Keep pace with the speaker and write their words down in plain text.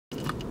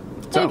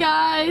Hey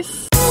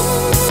guys!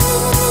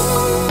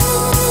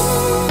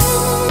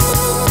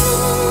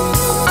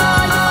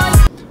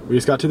 We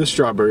just got to the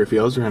strawberry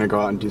fields. We're gonna go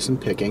out and do some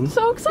picking.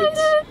 So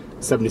excited!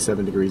 It's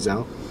 77 degrees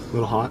out. A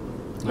little hot.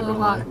 A little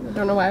hot. I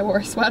don't know why I wore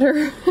a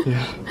sweater.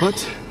 Yeah,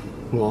 but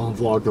we'll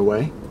vlog the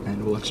way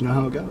and we'll let you know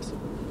how it goes.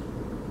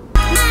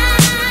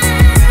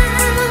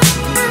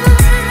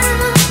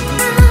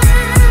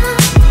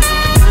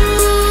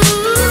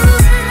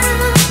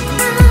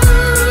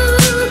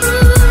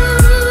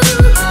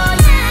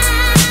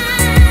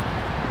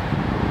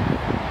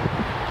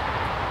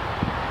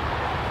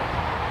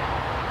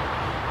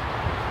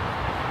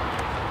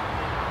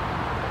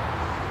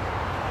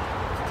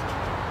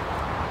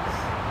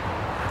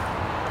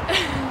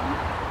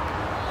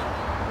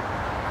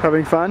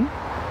 Having fun?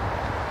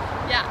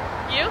 Yeah.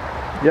 You?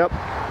 Yep.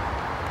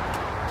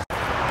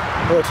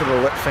 Hello to the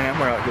lit fam.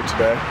 We're out here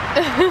today.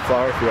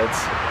 Flower fields.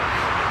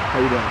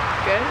 How you doing?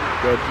 Good.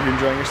 Good. You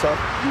enjoying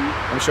yourself?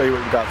 Let me show you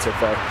what you got so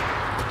far.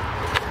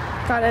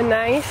 Got a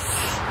nice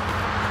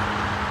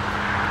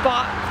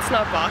box. It's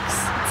not a box.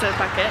 It's a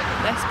bucket.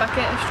 Nice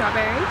bucket of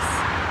strawberries.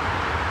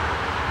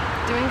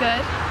 Doing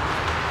good.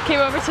 Came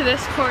over to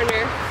this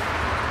corner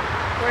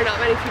where not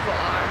many people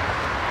are.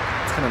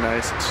 It's kind of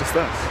nice. It's just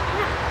us.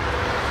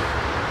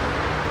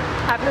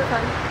 Having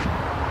fun.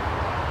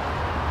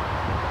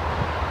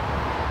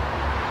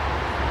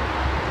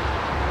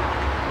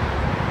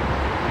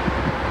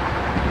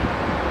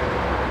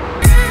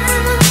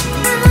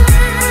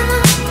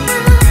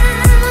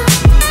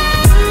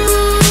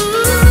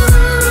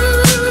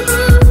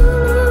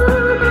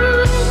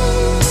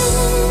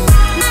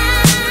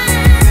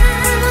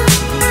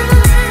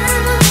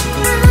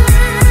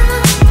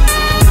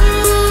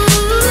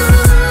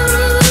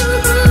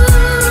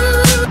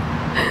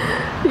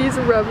 He's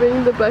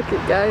rubbing the bucket,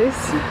 guys.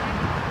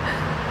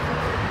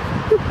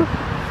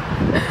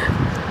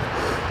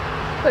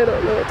 I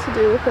don't know what to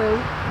do with him.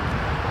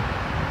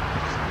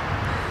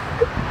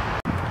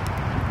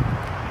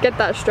 Get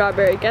that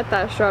strawberry, get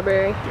that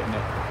strawberry. Getting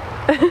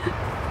it.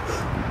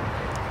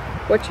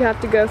 What you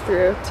have to go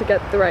through to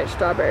get the right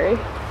strawberry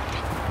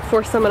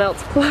before someone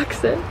else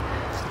plucks it.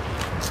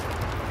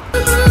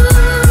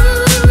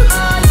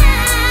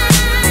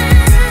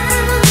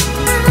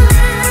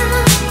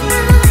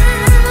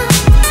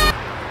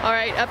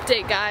 Alright,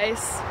 update guys.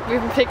 We've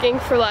been picking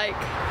for like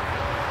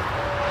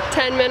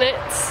 10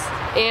 minutes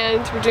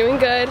and we're doing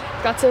good.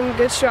 Got some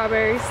good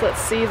strawberries. Let's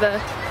see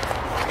the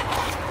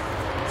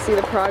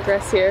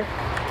progress here.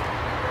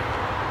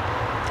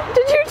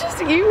 Did you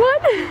just eat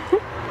one?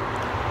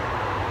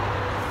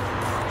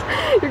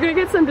 You're gonna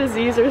get some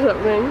disease or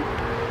something.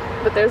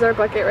 But there's our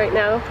bucket right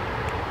now.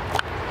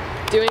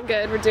 Doing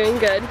good, we're doing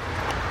good.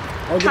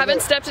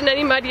 Haven't stepped in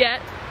any mud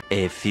yet.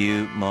 A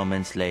few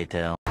moments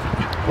later.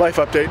 Life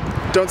update.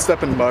 Don't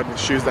step in mud with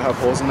shoes that have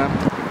holes in them.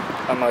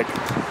 Unlike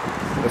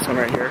this one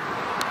right here.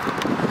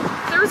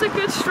 There was a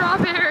good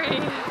strawberry.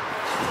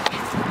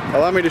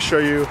 Allow me to show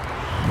you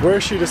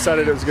where she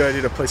decided it was a good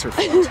idea to place her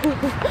foot. You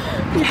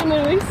can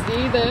literally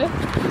see the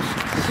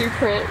shoe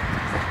print.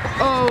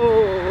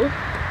 Oh,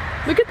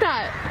 look at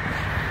that.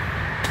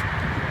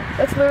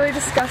 That's literally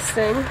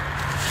disgusting.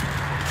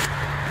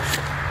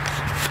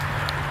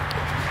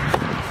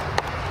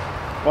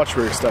 Watch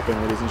where you're stepping,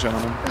 ladies and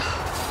gentlemen.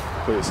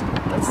 Please.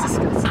 That's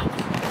disgusting.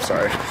 I'm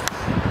sorry.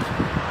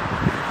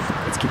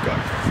 Let's keep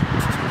going.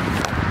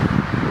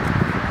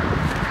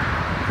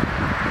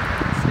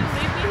 She's gonna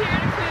leave me here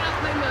to clean up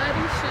my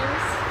muddy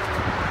shoes.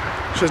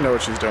 She doesn't know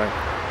what she's doing.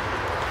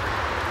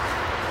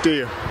 Do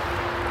you?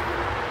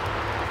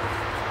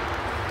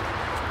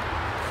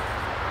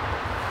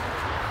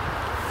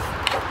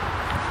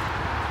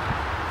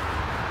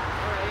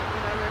 Alright,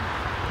 whatever.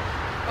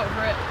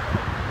 Over it.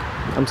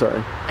 I'm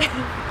sorry.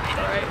 It's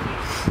alright.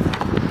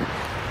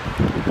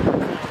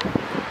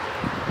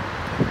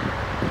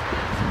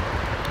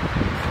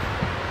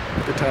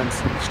 Good times.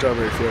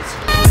 Strawberry fields.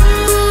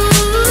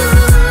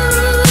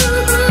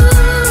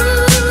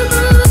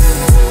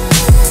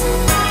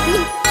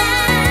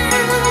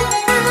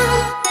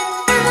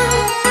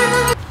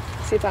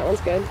 See if that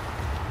one's good.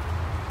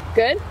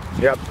 Good?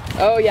 Yep.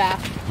 Oh yeah.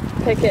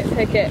 Pick it,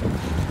 pick it.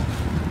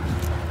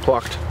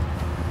 Plucked.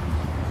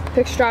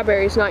 Pick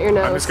strawberries, not your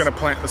nose. I'm just gonna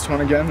plant this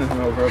one again and then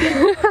we'll grow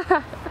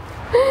back.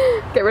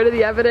 Get rid of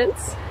the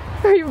evidence.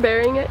 Are you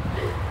burying it?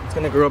 It's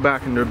gonna grow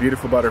back into a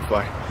beautiful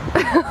butterfly.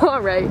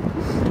 Alright.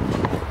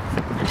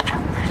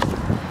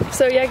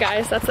 So yeah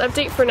guys, that's the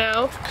update for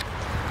now.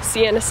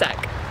 See you in a sec.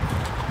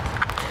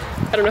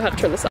 I don't know how to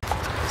turn this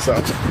off. So,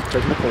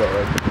 taking the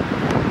Polaroid.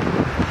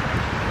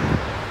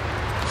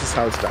 This is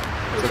how it's done.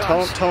 So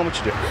tell them what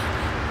you do.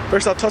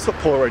 First off, tell us what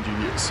Polaroid you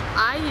use.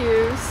 I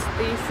use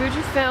the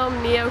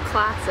Fujifilm Neo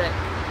Classic.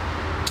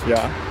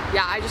 Yeah?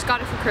 Yeah, I just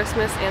got it for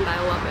Christmas and I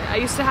love it. I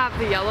used to have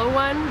the yellow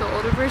one, the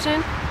older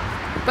version,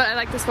 but I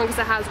like this one because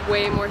it has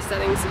way more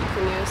settings that you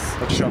can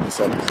use. Let's show them the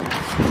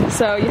settings.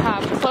 So you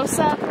have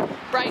close-up,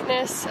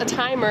 brightness, a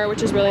timer,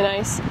 which is really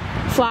nice,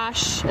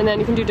 flash, and then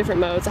you can do different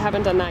modes. I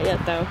haven't done that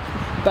yet though,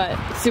 but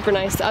it's super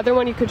nice. The other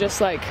one you could just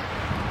like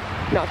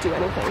not do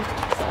anything.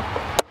 So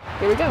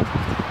here we go.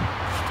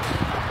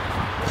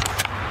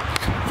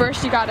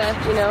 First you gotta,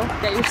 you know,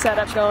 get your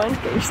setup going,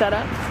 get your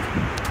setup.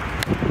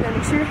 Then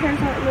make sure your hair's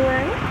not in the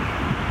way.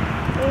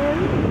 And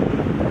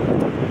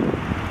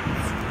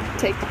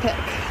take the pic.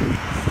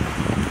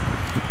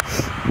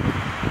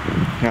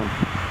 Yeah.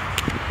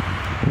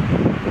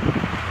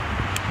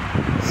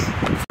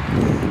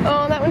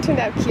 Oh, that one turned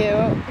out cute.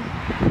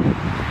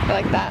 I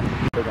like that.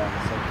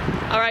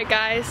 Alright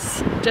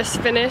guys,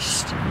 just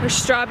finished our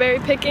strawberry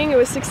picking. It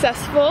was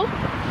successful.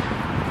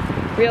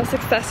 Real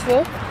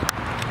successful.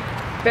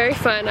 Very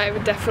fun. I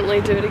would definitely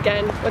do it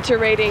again. What's your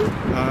rating?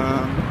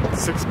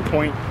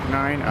 6.9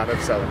 out of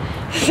 7.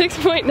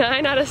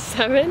 6.9 out of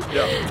 7?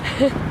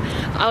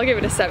 Yeah. I'll give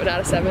it a 7 out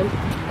of 7.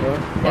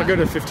 I'll go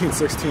to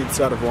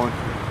 15/16 out of 1.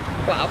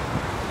 Wow.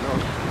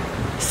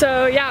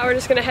 So yeah, we're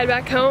just gonna head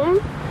back home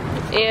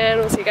and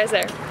we'll see you guys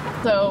there.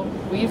 So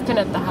we've been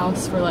at the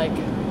house for like,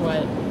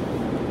 what,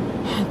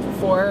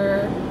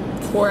 4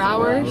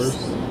 hours?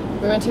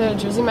 We went to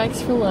Jersey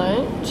Mike's for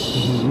lunch.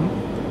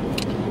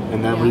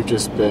 And then we've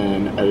just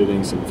been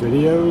editing some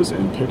videos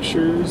and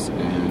pictures,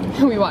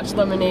 and we watched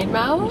Lemonade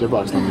Mouth. we did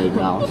watch Lemonade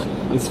Mouth.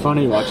 It's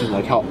funny watching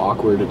like how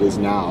awkward it is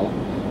now.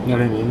 You know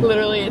what I mean?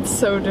 Literally, it's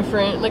so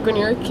different. Like when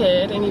you're a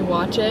kid and you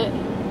watch it.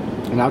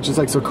 And now it's just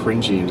like so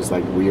cringy and just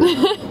like weird.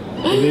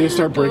 And they just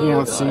start breaking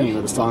out singing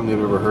with a song they've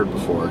never heard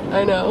before.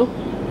 I know.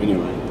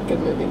 Anyway.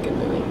 Good movie, good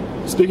movie.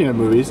 Speaking of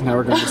movies, now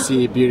we're going to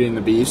see Beauty and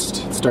the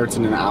Beast. It starts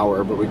in an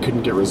hour, but we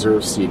couldn't get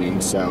reserved seating,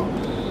 so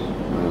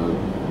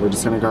we're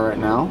just going to go right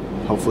now.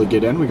 Hopefully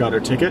get in. We got our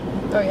ticket.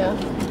 Oh yeah.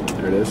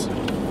 There it is.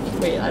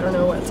 Wait, I don't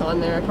know what's on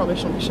there. I probably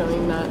shouldn't be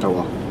showing that. Oh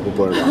well, we'll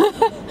blur it out.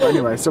 But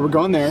anyway, so we're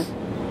going there,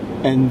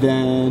 and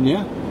then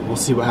yeah, we'll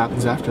see what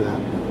happens after that.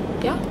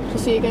 Yeah, we'll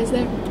see you guys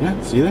there. Yeah,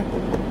 see you there.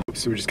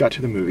 So we just got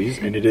to the movies,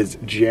 and it is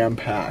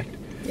jam-packed.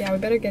 Yeah, we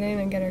better get in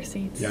and get our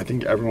seats. Yeah, I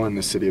think everyone in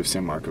the city of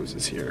San Marcos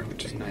is here,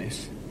 which is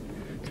nice.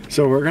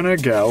 So we're gonna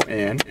go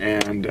in,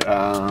 and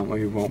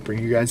we won't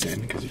bring you guys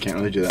in because you can't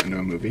really do that in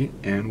a movie,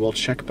 and we'll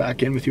check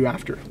back in with you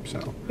after.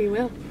 So we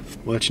will.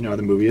 We'll let you know how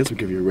the movie is. We'll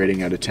give you a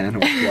rating out of 10 or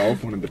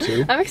 12, one of the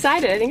two. I'm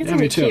excited. I think it's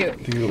gonna be cute. I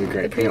think it'll be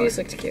great. The previews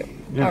looked cute.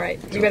 Yeah. All right,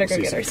 we better go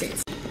get our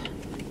seats.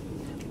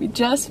 We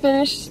just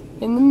finished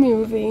in the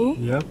movie.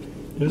 Yep,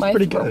 it was My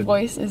pretty good.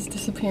 voice is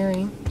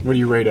disappearing. What do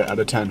you rate it out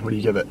of 10? What do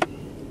you give it?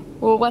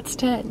 Well, what's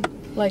 10?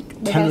 Like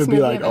the 10 best would be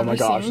movie like, I've oh my ever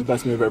gosh, seen? the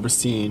best movie I've ever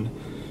seen.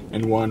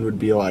 And 1 would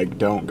be like,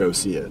 don't go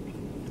see it.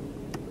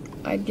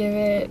 I'd give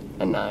it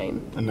a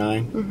 9. A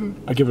 9?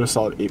 Mm-hmm. I'd give it a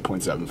solid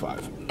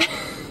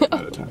 8.75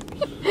 out of 10.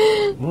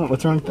 Well,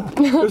 what's wrong with that?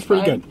 It was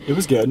pretty good. It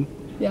was good.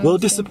 Yeah, a little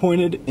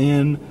disappointed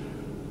in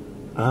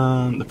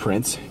the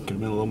prince. Could have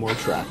been a little more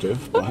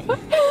attractive, but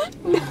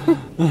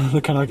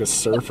look kind of like a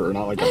surfer,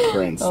 not like a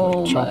prince.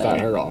 Oh like, chop my. that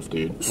hair off,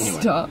 dude. Anyway,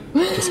 Stop.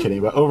 just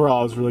kidding. But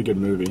overall, it was a really good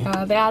movie.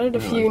 They added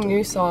a few liked it.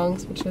 new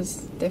songs, which was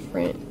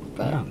different,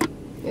 but Yeah.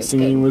 it was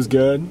Singing good. was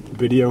good.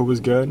 Video was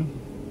good.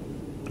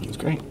 It was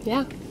great.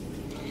 Yeah.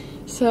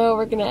 So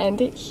we're gonna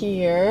end it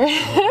here.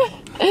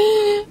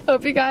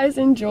 Hope you guys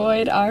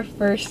enjoyed our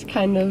first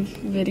kind of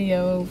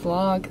video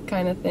vlog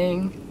kind of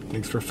thing.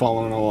 Thanks for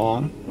following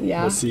along.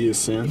 Yeah. We'll see you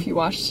soon. If you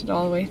watched it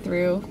all the way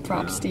through,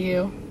 props to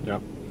you.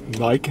 Yep.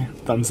 Like,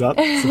 thumbs up,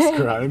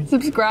 subscribe.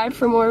 Subscribe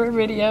for more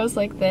videos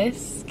like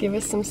this. Give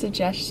us some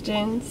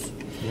suggestions.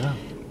 Yeah.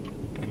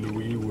 And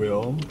we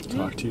will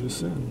talk to you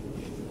soon.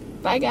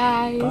 Bye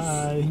guys.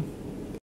 Bye.